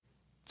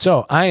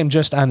So I am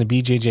just on the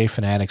BJJ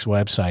Fanatics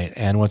website,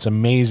 and what's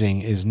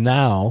amazing is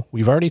now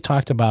we've already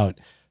talked about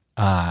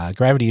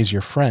gravity is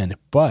your friend,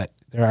 but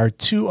there are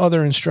 2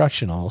 other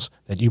instructionals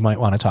that you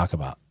might want to talk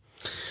about.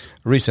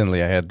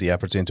 Recently, I had the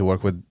opportunity to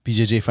work with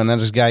BJJ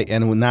Fanatics guy,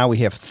 and now we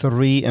have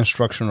 3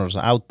 instructionals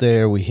out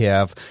there. We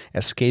have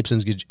escapes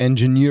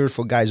engineered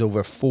for guys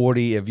over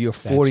 40. If you're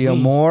 40 or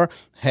more,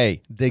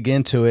 hey, dig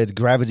into it.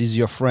 Gravity is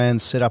your friend.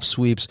 Sit-up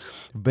sweeps.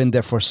 Been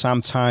there for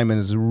some time,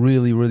 and is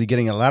really, really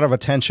getting a lot of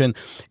attention.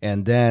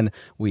 And then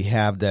we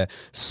have the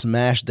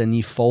smash the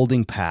knee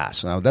folding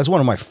pass. Now, that's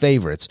one of my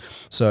favorites.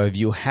 So if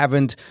you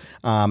haven't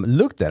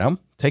looked at them,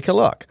 take a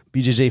look.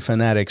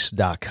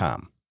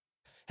 BJJfanatics.com.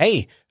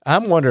 Hey,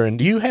 I'm wondering,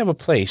 do you have a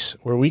place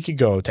where we could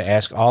go to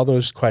ask all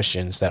those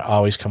questions that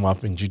always come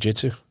up in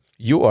jiu-jitsu?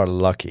 You are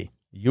lucky.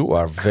 You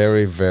are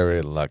very,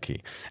 very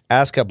lucky.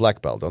 Ask a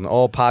Black Belt on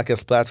all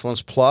podcast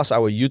platforms, plus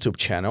our YouTube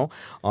channel.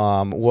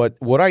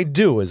 What I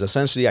do is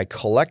essentially I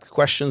collect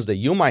questions that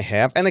you might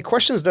have and the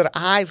questions that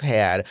I've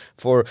had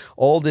for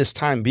all this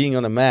time being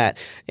on the mat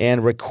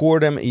and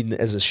record them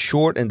as a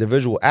short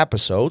individual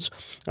episodes,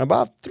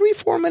 about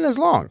 3-4 minutes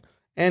long.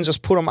 And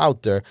just put them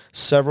out there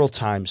several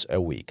times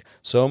a week.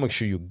 So make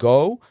sure you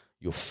go,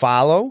 you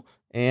follow,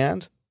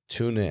 and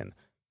tune in.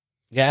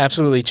 Yeah,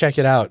 absolutely. Check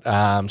it out.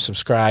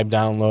 Subscribe,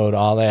 download,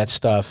 all that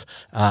stuff,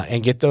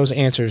 and get those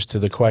answers to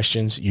the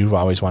questions you've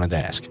always wanted to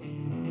ask.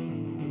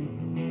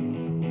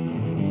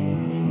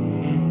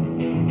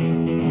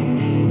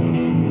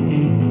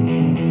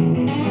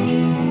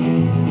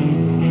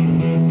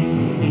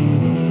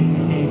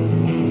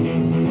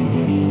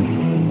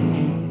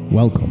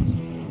 Welcome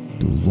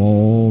to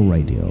Raw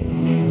Radio.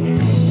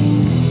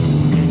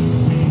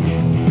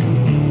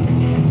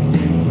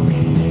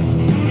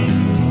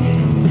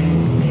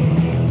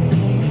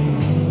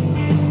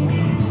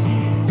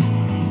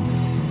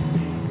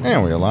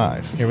 And we're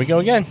live. Here we go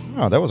again.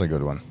 Oh, that was a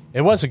good one.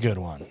 It was a good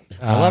one.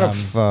 A lot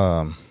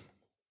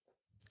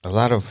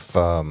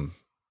of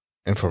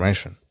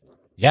information.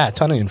 Yeah, a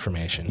ton of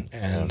information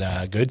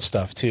and good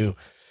stuff too.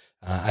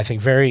 I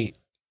think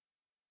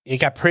it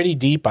got pretty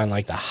deep on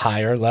like the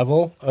higher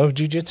level of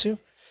jiu-jitsu.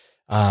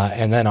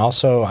 And then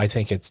also I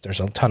think there's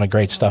a ton of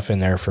great stuff in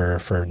there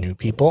for new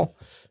people,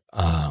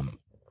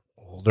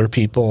 older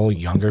people,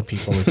 younger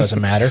people. It doesn't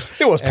matter.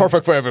 It was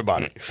perfect for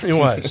everybody. It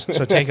was.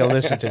 So take a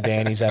listen to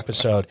Danny's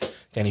episode,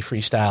 Danny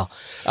Freestyle.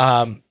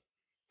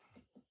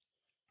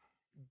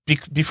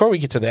 Before we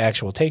get to the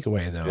actual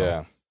takeaway though,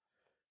 Yeah.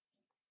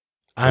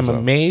 I'm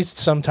amazed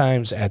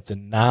sometimes at the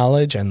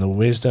knowledge and the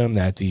wisdom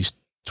that these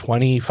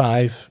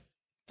 25,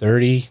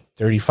 30,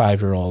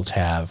 35-year-olds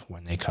have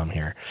when they come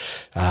here.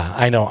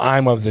 I know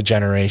I'm of the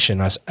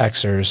generation, us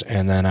Xers,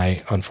 and then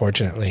I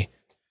unfortunately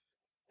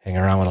hang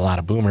around with a lot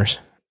of boomers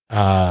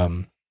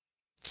who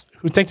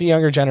think the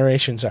younger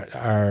generations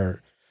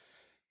are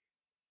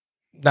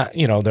not,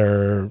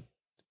 they're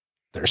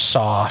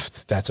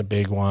soft. That's a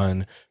big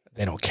one.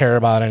 They don't care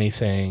about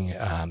anything.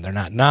 They're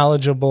not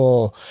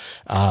knowledgeable.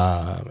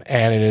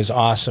 And it is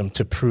awesome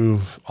to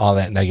prove all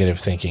that negative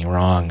thinking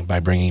wrong by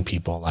bringing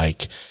people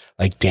like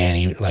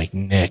Danny, like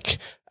Nick,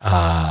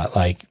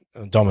 like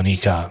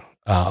Dominica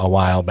a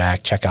while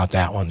back. Check out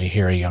that one to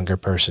hear a younger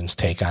person's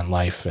take on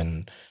life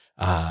and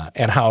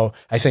how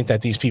I think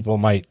that these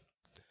people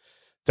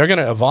they're going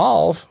to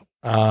evolve.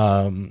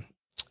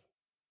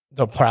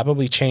 They'll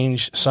probably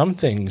change some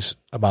things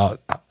about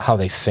how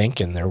they think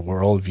and their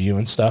worldview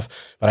and stuff.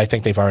 But I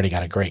think they've already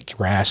got a great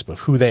grasp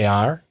of who they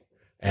are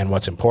and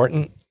what's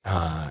important,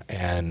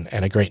 and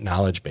a great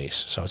knowledge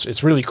base. So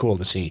it's really cool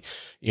to see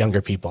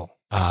younger people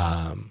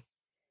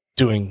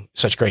doing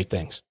such great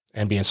things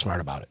and being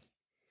smart about it.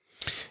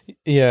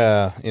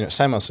 Yeah.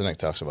 Simon Sinek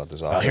talks about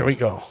this often. Oh, here we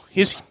go.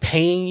 Is he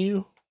paying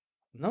you?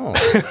 No,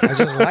 I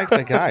just like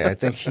the guy. I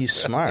think he's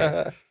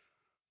smart.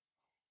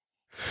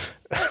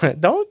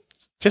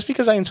 Just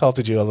because I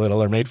insulted you a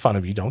little or made fun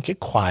of you, don't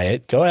get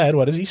quiet. Go ahead.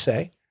 What does he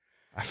say?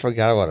 I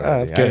forgot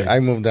about it. Good. I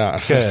moved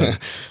on. Good.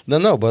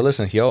 No, but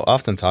listen, he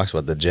often talks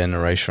about the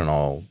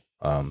generational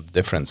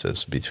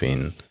differences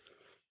between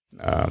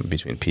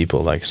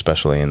people, like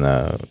especially in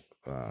the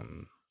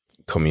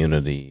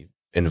community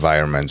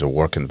environments or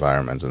work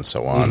environments and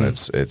so on.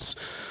 Mm-hmm. It's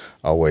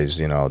always,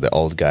 the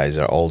old guys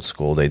are old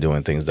school. They're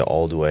doing things the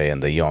old way,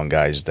 and the young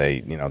guys,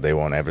 they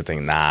want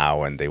everything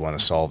now, and they want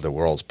to solve the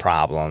world's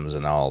problems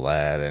and all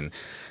that. And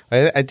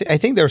I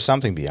think there's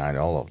something behind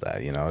all of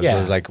that. So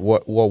it's like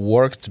what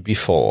worked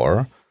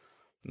before.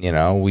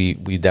 We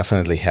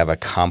definitely have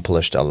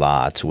accomplished a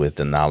lot with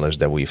the knowledge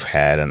that we've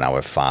had and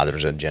our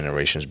fathers and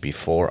generations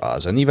before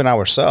us, and even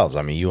ourselves.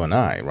 I mean, you and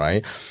I,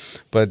 right?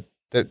 But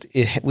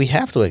we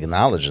have to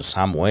acknowledge in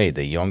some way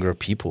that younger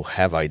people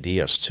have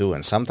ideas too,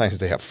 and sometimes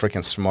they are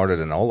freaking smarter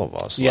than all of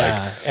us.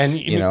 Yeah, and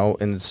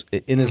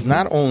it's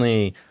not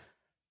only,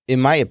 it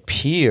might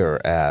appear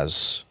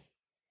as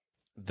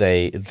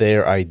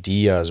their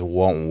ideas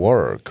won't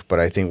work,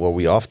 but I think what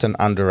we often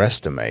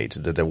underestimate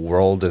that the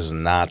world is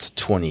not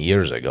 20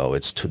 years ago;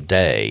 it's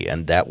today,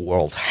 and that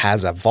world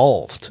has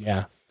evolved.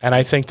 Yeah, and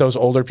I think those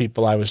older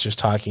people I was just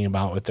talking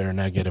about with their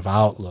negative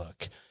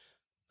outlook.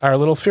 are a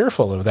little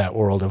fearful of that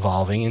world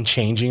evolving and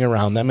changing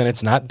around them, and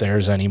it's not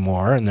theirs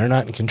anymore, and they're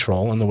not in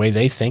control, and the way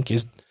they think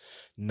is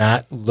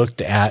not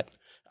looked at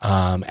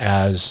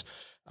as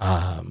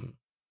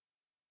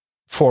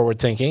forward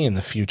thinking in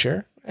the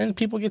future, and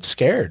people get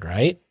scared,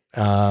 right?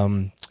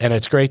 And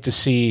it's great to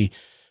see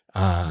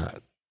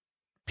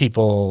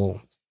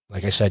people,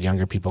 like I said,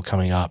 younger people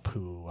coming up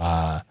who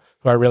are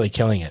really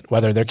killing it,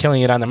 whether they're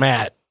killing it on the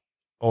mat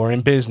or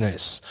in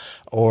business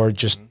or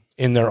just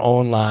in their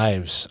own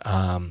lives.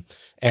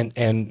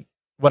 And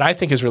what I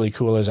think is really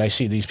cool is I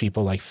see these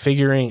people like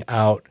figuring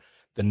out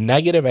the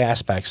negative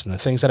aspects and the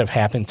things that have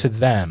happened to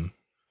them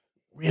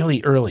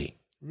really early,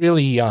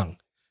 really young,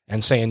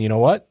 and saying, you know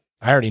what?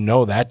 I already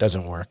know that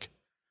doesn't work,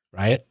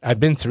 right? I've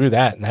been through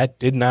that and that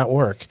did not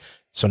work.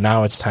 So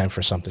now it's time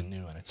for something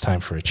new and it's time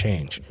for a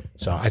change.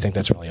 So I think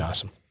that's really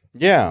awesome.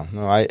 Yeah,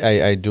 no,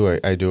 I do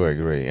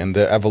agree. And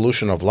the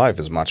evolution of life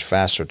is much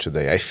faster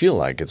today. I feel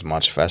like it's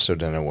much faster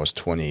than it was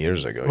 20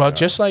 years ago. Well,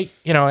 just like,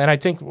 and I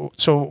think,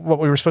 so what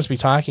we were supposed to be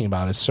talking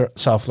about is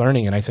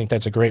self-learning. And I think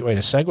that's a great way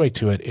to segue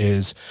to it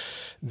is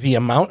the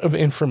amount of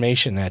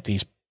information that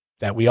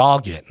we all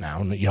get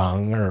now,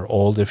 young or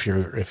old, if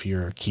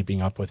you're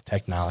keeping up with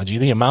technology,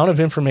 the amount of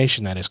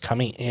information that is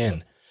coming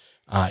in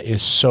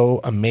is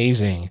so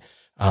amazing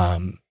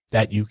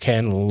that you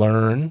can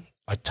learn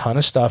a ton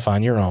of stuff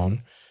on your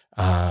own.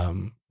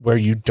 Where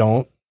you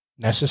don't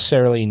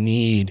necessarily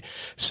need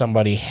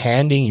somebody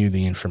handing you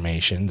the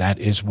information. That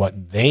is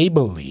what they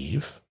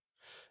believe.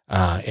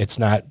 It's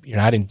not, you're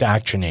not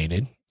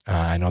indoctrinated.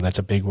 I know that's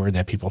a big word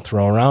that people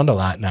throw around a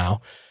lot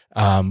now.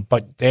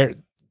 But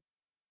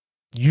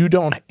you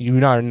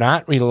are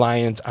not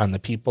reliant on the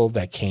people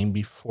that came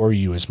before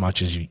you as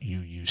much as you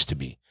used to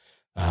be.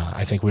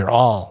 I think we're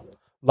all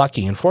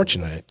lucky and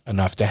fortunate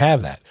enough to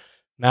have that.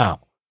 Now,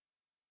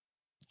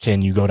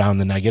 can you go down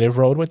the negative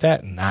road with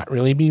that and not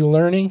really be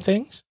learning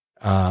things?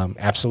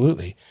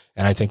 Absolutely.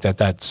 And I think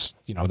that's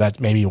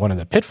maybe one of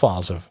the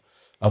pitfalls of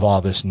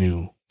all this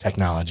new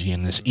technology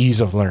and this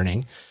ease of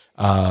learning.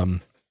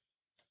 But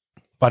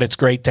it's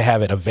great to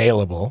have it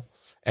available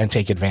and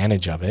take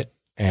advantage of it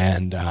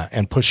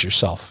and push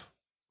yourself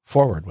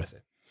forward with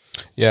it.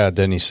 Yeah,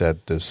 Denny said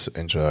this,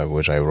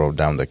 which I wrote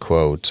down the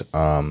quote,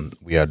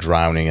 we are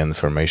drowning in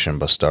information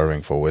but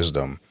starving for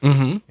wisdom.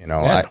 Mm-hmm.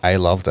 Yeah. I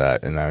love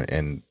that.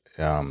 And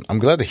I'm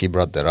glad that he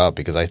brought that up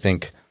because I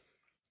think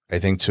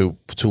to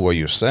what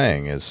you're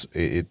saying is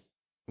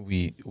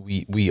we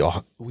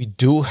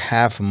do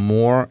have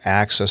more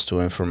access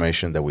to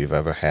information than we've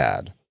ever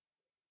had,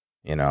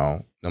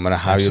 no matter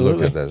how Absolutely.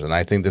 You look at this. And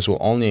I think this will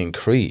only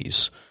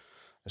increase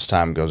as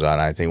time goes on.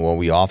 I think what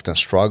we often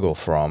struggle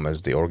from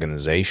is the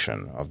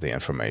organization of the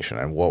information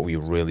and what we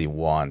really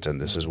want. And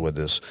this is where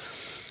this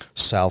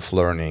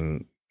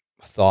self-learning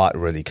thought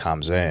really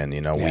comes in.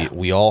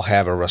 We all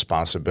have a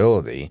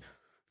responsibility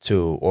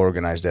to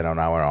organize that on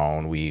our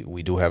own.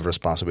 We do have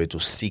responsibility to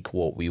seek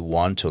what we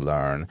want to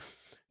learn,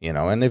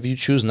 and if you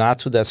choose not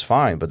to, that's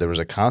fine, but there is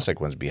a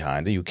consequence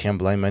behind it. You can't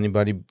blame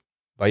anybody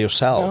by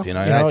yourself, And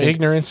I think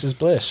ignorance is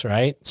bliss,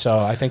 right? So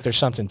I think there's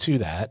something to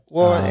that.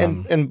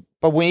 Well,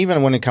 but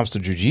when it comes to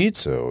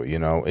jiu-jitsu,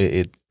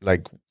 it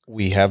like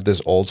we have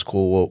this old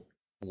school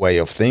way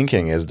of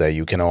thinking is that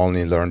you can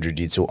only learn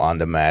jiu-jitsu on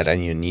the mat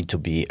and you need to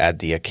be at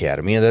the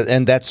academy.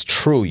 And that's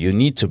true. You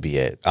need to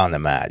be on the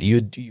mat.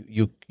 You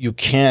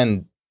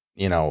can,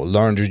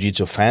 learn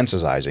jiu-jitsu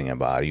fantasizing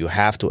about it. You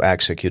have to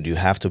execute. You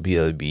have to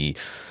be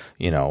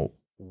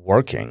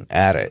working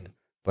at it.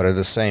 But at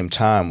the same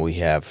time, we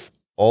have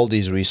all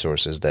these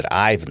resources that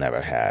I've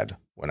never had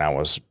when I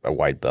was a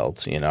white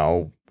belt,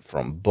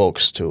 from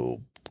books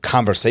to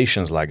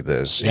conversations like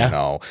this,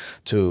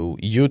 to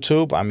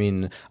YouTube. I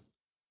mean,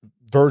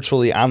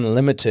 virtually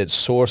unlimited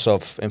source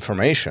of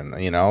information,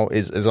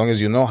 as long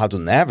as you know how to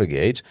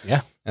navigate.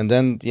 Yeah. And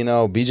then,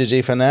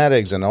 BJJ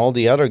Fanatics and all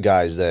the other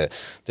guys that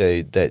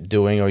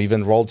doing, or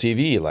even Roll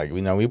TV, like,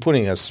 we're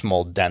putting a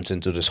small dent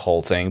into this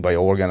whole thing by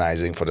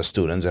organizing for the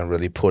students and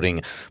really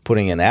putting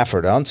an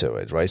effort onto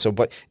it, right? So,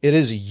 but it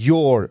is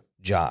your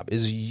job,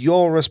 is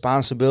your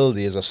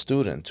responsibility as a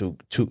student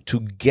to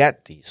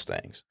get these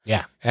things.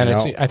 Yeah. And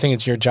I think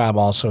it's your job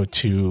also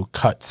to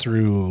cut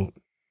through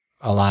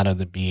a lot of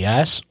the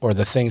BS or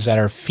the things that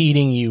are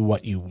feeding you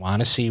what you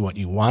want to see, what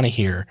you want to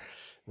hear,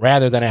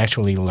 rather than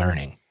actually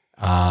learning.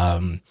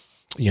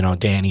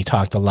 Danny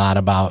talked a lot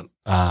about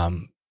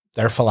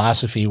their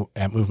philosophy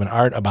at Movement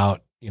Art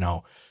about,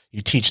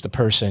 you teach the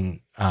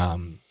person how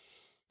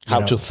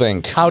to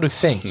think,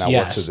 not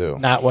what to do,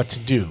 not what to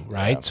do.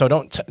 Right. Yeah. So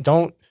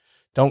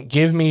don't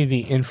give me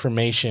the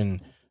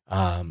information,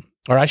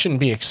 or I shouldn't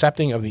be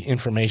accepting of the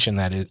information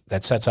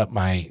that sets up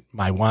my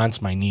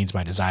wants, my needs,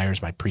 my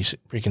desires, my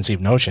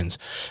preconceived notions.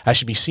 I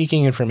should be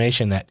seeking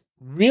information that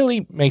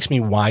really makes me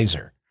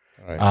wiser.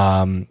 Right.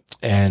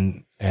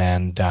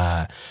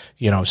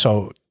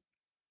 So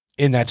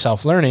in that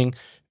self-learning,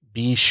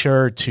 be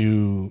sure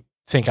to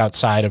think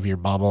outside of your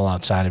bubble,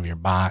 outside of your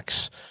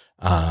box,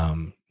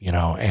 and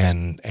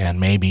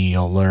maybe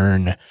you'll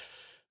learn,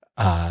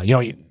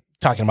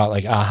 talking about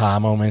like aha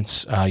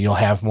moments, you'll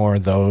have more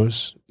of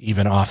those,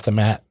 even off the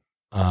mat.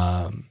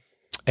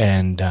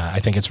 And I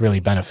think it's really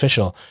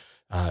beneficial,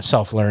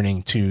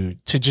 self-learning to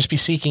just be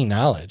seeking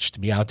knowledge, to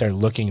be out there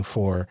looking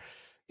for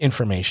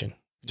information.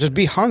 Just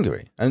be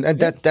hungry, and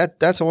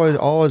that's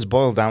always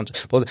boiled down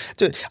to. Well,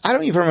 dude, I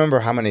don't even remember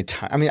how many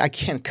times. I mean, I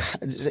can't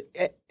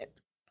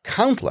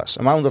countless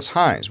amount of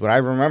times when I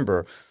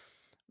remember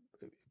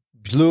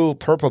blue,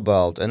 purple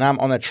belt, and I'm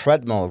on a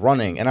treadmill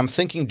running, and I'm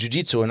thinking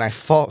jiu-jitsu, and I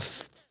fall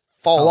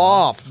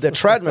off the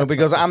treadmill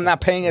because I'm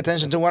not paying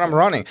attention to when I'm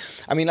running.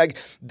 I mean, like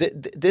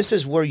this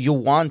is where you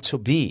want to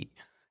be.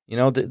 You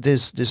know,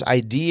 this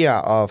idea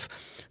of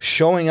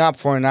showing up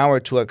for an hour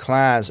to a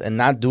class and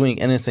not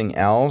doing anything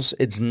else,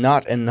 it's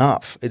not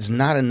enough. It's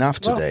not enough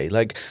today.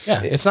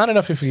 It's not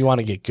enough if you want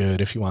to get good,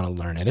 if you want to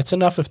learn it. It's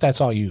enough if that's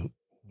all you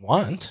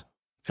want,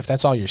 if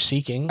that's all you're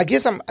seeking. I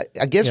guess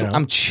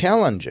I'm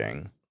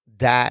challenging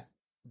that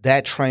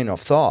train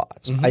of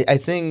thought. Mm-hmm. I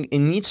think it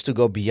needs to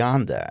go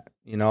beyond that.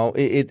 You know,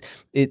 it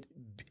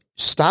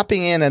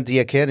stopping in at the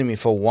academy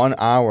for 1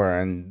 hour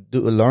and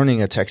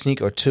learning a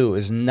technique or two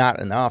is not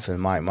enough in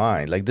my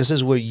mind. Like, this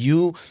is where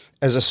you,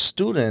 as a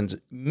student,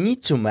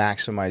 need to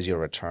maximize your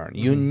return.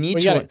 You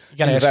need you gotta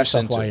invest ask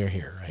yourself into why you're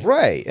here, right?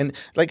 Right. And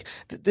like,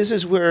 this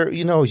is where,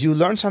 you know, you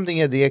learn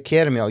something at the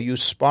academy, or you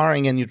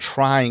sparring and you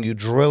trying, you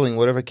drilling,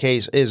 whatever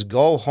case is,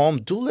 go home,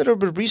 do a little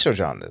bit of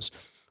research on this,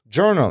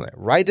 journal it,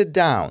 write it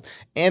down,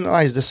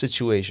 analyze the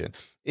situation.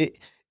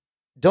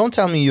 Don't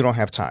tell me you don't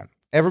have time.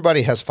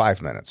 Everybody has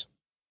 5 minutes.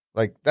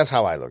 Like, that's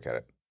how I look at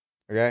it.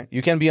 Okay,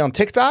 you can be on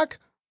TikTok,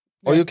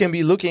 or you can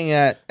be looking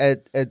at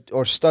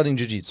or studying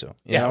jiu-jitsu.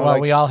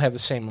 We all have the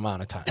same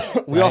amount of time.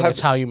 We all have.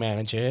 It's how you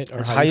manage it, or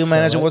it's how you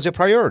manage it. What's your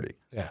priority?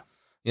 Yeah.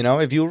 You know,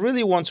 if you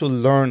really want to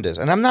learn this,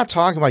 and I'm not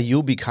talking about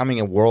you becoming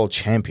a world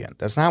champion.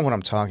 That's not what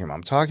I'm talking about.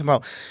 I'm talking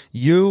about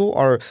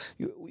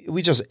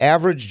we just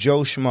average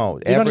Joe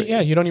Schmo.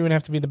 You don't even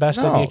have to be the best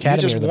at the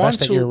academy or the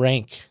best at your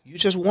rank. You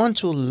just want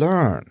to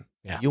learn.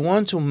 Yeah. You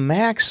want to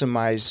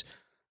maximize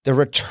the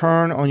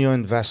return on your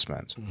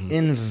investment. Mm-hmm.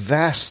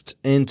 Invest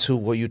into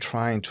what you're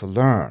trying to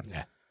learn.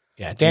 Yeah.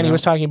 Yeah. Danny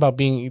was talking about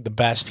being the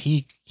best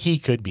he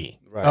could be.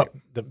 Right.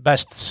 The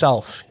best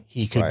self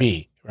he could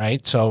be.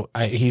 Right. So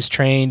he's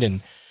trained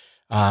and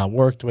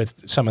worked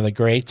with some of the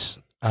greats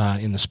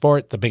in the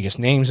sport, the biggest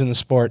names in the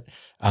sport.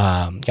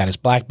 Got his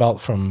black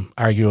belt from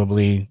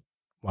arguably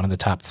one of the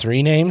top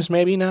 3 names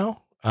maybe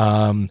now.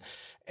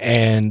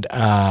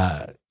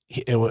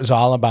 It was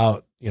all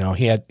about, you know,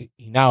 he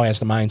now has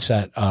the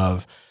mindset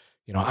of,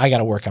 you know, I got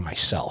to work on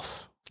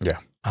myself. Yeah.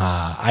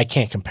 I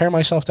can't compare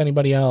myself to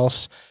anybody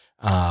else.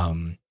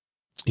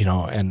 You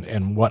know,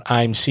 and what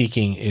I'm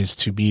seeking is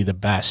to be the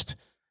best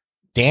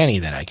Danny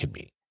that I could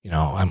be. You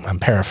know, I'm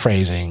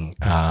paraphrasing.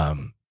 I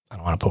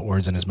don't want to put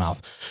words in his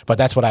mouth, but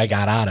that's what I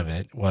got out of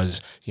it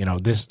was, you know,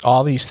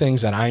 all these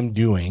things that I'm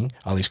doing,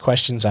 all these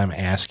questions I'm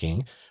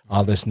asking,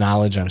 all this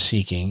knowledge I'm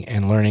seeking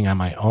and learning on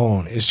my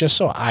own is just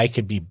so I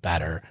could be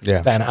better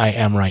than I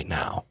am right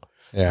now.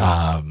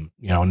 Yeah.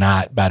 You know,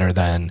 not better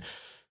than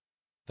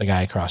the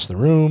guy across the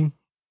room.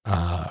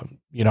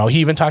 You know, he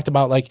even talked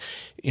about, like,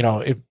 you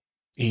know,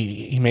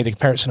 he made the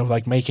comparison of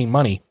like making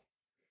money.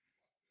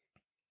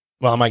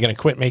 Well, am I going to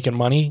quit making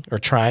money or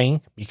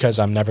trying because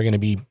I'm never going to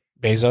be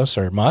Bezos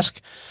or Musk?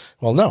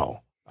 Well,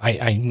 no,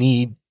 I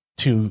need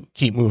to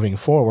keep moving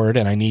forward,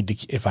 and I need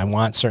to, if I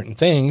want certain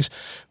things,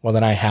 well,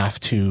 then I have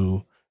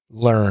to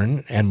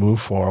learn and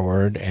move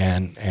forward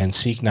and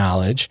seek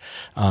knowledge.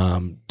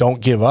 Don't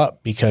give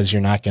up because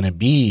you're not going to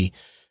be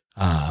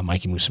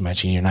Mikey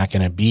Musumeci. You're not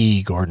going to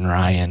be Gordon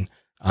Ryan.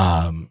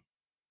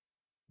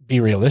 Be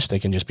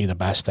realistic and just be the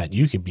best that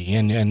you could be.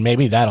 And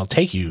maybe that'll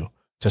take you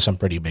to some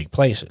pretty big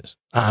places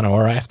on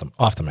or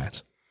off the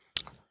mats.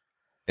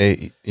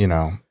 You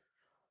know,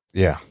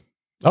 yeah.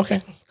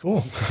 Okay,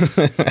 cool.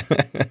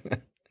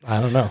 I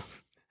don't know.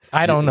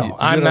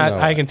 I'm not.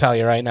 I can tell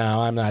you right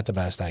now, I'm not the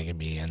best I can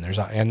be, and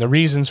the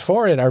reasons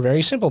for it are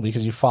very simple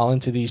because you fall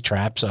into these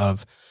traps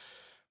of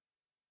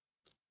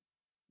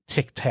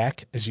tic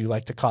tac, as you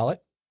like to call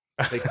it.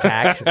 Tic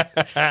tac.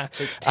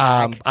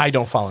 I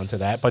don't fall into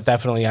that, but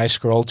definitely I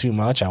scroll too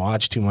much. I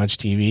watch too much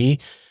TV.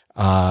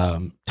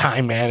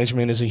 Time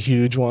management is a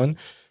huge one.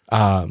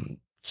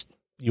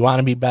 You want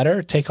to be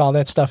better, take all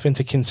that stuff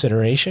into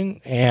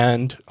consideration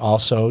and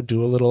also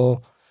do a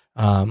little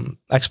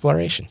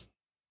exploration,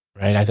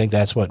 right? I think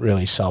that's what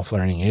really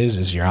self-learning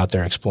is you're out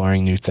there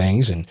exploring new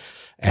things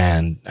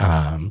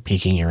and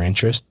piquing your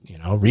interest. You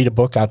know, read a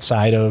book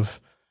outside of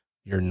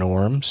your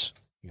norms.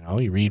 You know,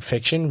 you read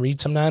fiction,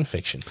 read some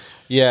nonfiction.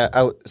 Yeah,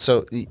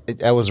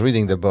 I was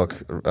reading the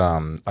book.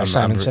 By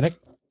Simon Sinek?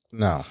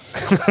 No.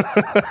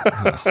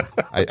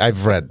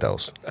 I've read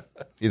those.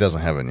 He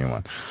doesn't have a new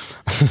one.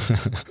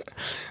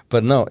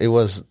 But no, it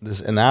was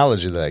this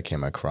analogy that I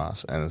came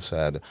across, and it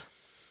said,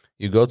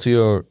 you go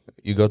to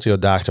your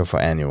doctor for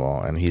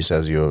annual, and he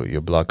says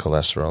your blood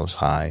cholesterol is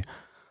high,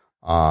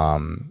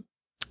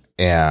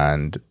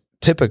 and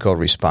typical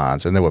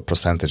response, and there were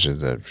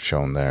percentages that are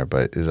shown there,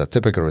 but is a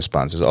typical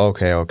response is,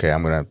 okay,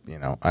 I'm going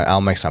to,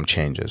 I'll make some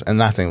changes, and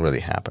nothing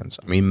really happens.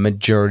 I mean,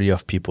 majority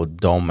of people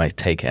don't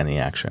take any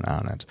action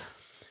on it.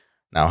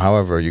 Now,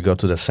 however, you go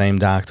to the same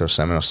doctor,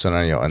 similar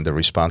scenario, and the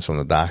response from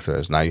the doctor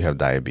is, now you have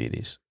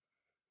diabetes.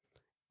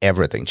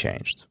 Everything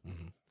changed.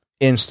 Mm-hmm.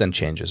 Instant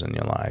changes in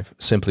your life,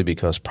 simply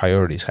because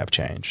priorities have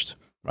changed.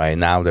 Right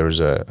now, there is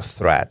a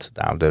threat.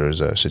 Now there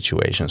is a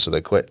situation. So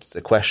the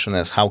question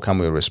is, how can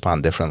we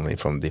respond differently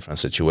from different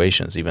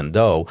situations, even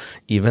though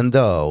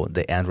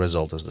the end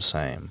result is the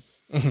same?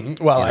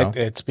 Mm-hmm. Well,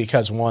 it's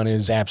because one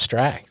is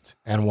abstract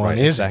and one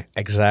isn't.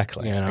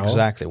 Exactly.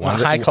 Exactly. One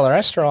high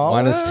cholesterol.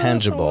 One is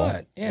tangible.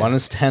 So yeah. One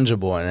is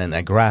tangible and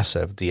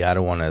aggressive. The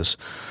other one is,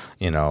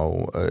 a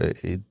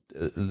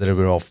little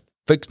bit of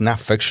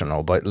not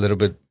fictional, but a little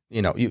bit.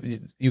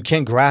 You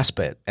can't grasp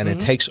it, and it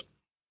takes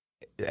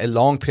a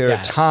long period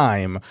of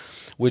time,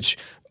 which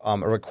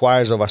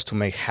requires of us to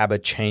make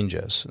habit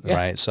changes,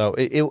 right? So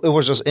it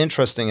was just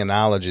interesting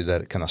analogy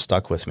that kind of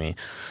stuck with me.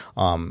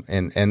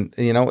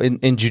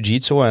 In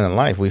jiu-jitsu and in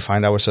life, we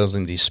find ourselves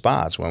in these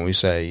spots when we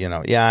say,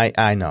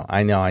 I know,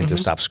 I need to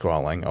stop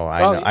scrolling, or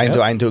I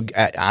need to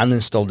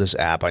uninstall this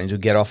app, I need to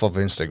get off of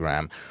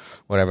Instagram,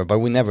 whatever, but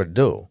we never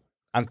do.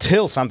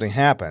 Until something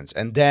happens,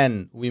 and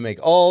then we make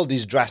all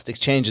these drastic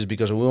changes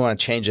because we want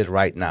to change it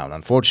right now. And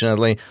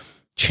unfortunately,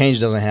 change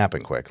doesn't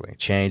happen quickly.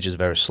 Change is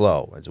very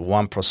slow. It's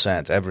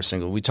 1% every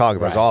single. We talk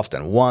about it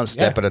often, one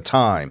step at a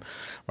time,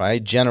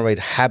 right? Generate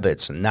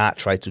habits and not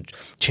try to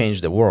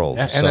change the world.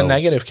 And the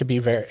negative could be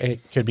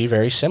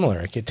very similar.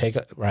 It could take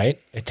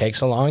It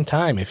takes a long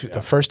time. If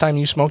the first time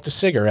you smoked a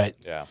cigarette,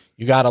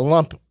 you got a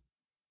lump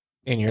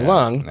in your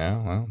lung.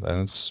 Yeah, well,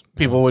 that's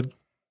people would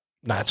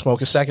not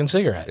smoke a second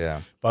cigarette.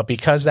 Yeah. But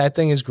because that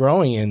thing is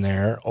growing in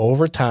there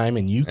over time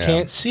and you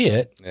can't see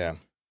it,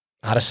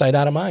 out of sight,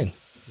 out of mind,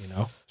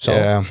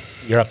 So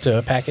you're up to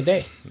a pack a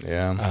day.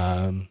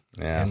 Yeah.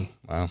 And,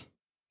 well,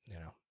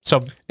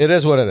 so it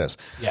is what it is.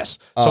 Yes.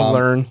 So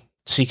learn,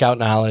 seek out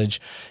knowledge.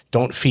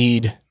 Don't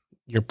feed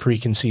your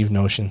preconceived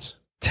notions.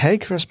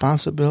 Take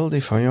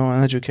responsibility for your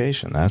own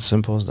education. As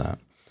simple as that.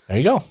 There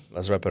you go.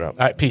 Let's wrap it up.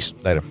 All right. Peace.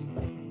 Later.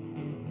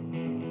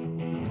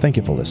 Thank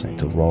you for listening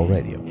to Raw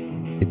Radio.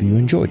 If you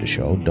enjoyed the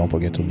show, don't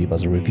forget to leave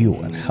us a review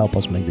and help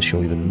us make the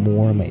show even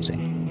more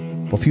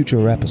amazing. For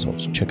future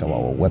episodes, check out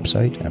our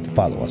website and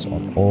follow us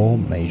on all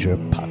major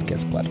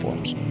podcast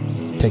platforms.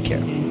 Take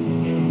care.